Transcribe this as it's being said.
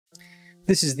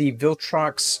This is the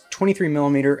Viltrox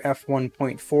 23mm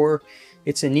f1.4.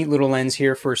 It's a neat little lens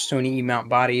here for Sony E-mount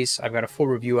bodies. I've got a full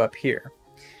review up here.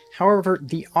 However,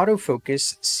 the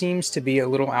autofocus seems to be a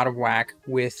little out of whack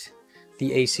with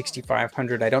the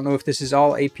A6500. I don't know if this is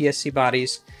all APS-C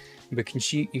bodies, but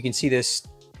you can see this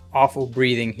awful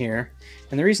breathing here.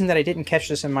 And the reason that I didn't catch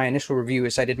this in my initial review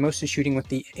is I did most of the shooting with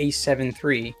the A7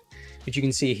 III, which you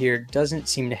can see here doesn't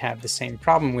seem to have the same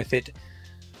problem with it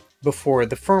before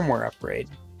the firmware upgrade.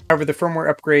 However, the firmware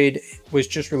upgrade was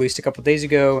just released a couple days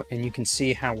ago, and you can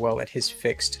see how well it has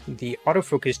fixed the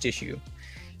autofocus issue.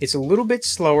 It's a little bit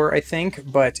slower, I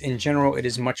think, but in general it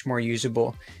is much more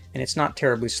usable, and it's not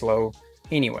terribly slow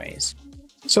anyways.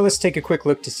 So let's take a quick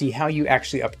look to see how you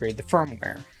actually upgrade the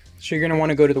firmware. So you're going to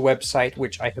want to go to the website,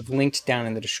 which I have linked down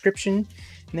in the description, and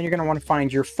then you're going to want to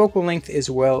find your focal length as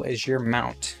well as your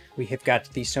mount. We have got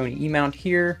the Sony E-mount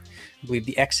here. I believe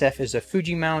the XF is a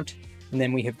Fuji mount, and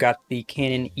then we have got the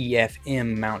Canon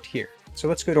EF-M mount here. So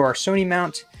let's go to our Sony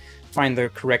mount, find the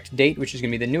correct date, which is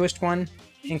going to be the newest one,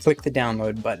 and click the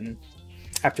download button.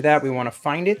 After that, we want to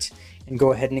find it and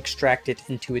go ahead and extract it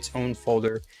into its own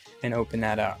folder and open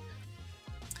that up.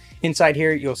 Inside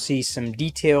here, you'll see some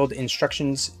detailed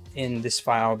instructions in this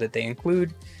file that they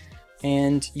include,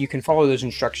 and you can follow those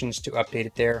instructions to update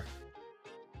it there.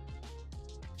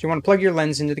 So you want to plug your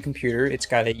lens into the computer. It's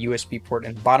got a USB port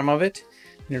in the bottom of it,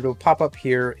 and it'll pop up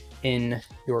here in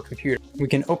your computer. We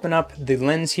can open up the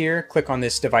lens here, click on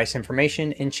this device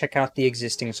information, and check out the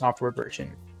existing software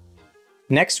version.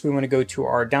 Next, we want to go to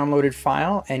our downloaded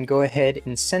file and go ahead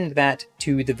and send that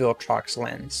to the Viltrox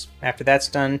lens. After that's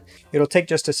done, it'll take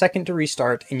just a second to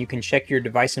restart, and you can check your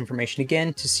device information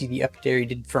again to see the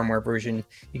updated firmware version.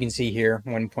 You can see here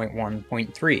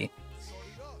 1.1.3.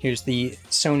 Here's the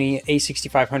Sony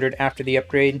A6500 after the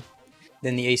upgrade,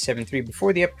 then the A7 III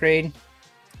before the upgrade.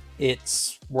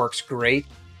 It works great.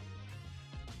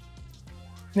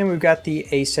 And then we've got the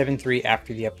A7 III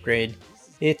after the upgrade.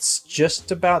 It's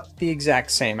just about the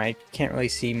exact same. I can't really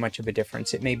see much of a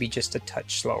difference. It may be just a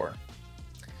touch slower.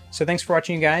 So thanks for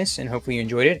watching, you guys, and hopefully you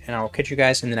enjoyed it, and I will catch you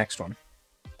guys in the next one.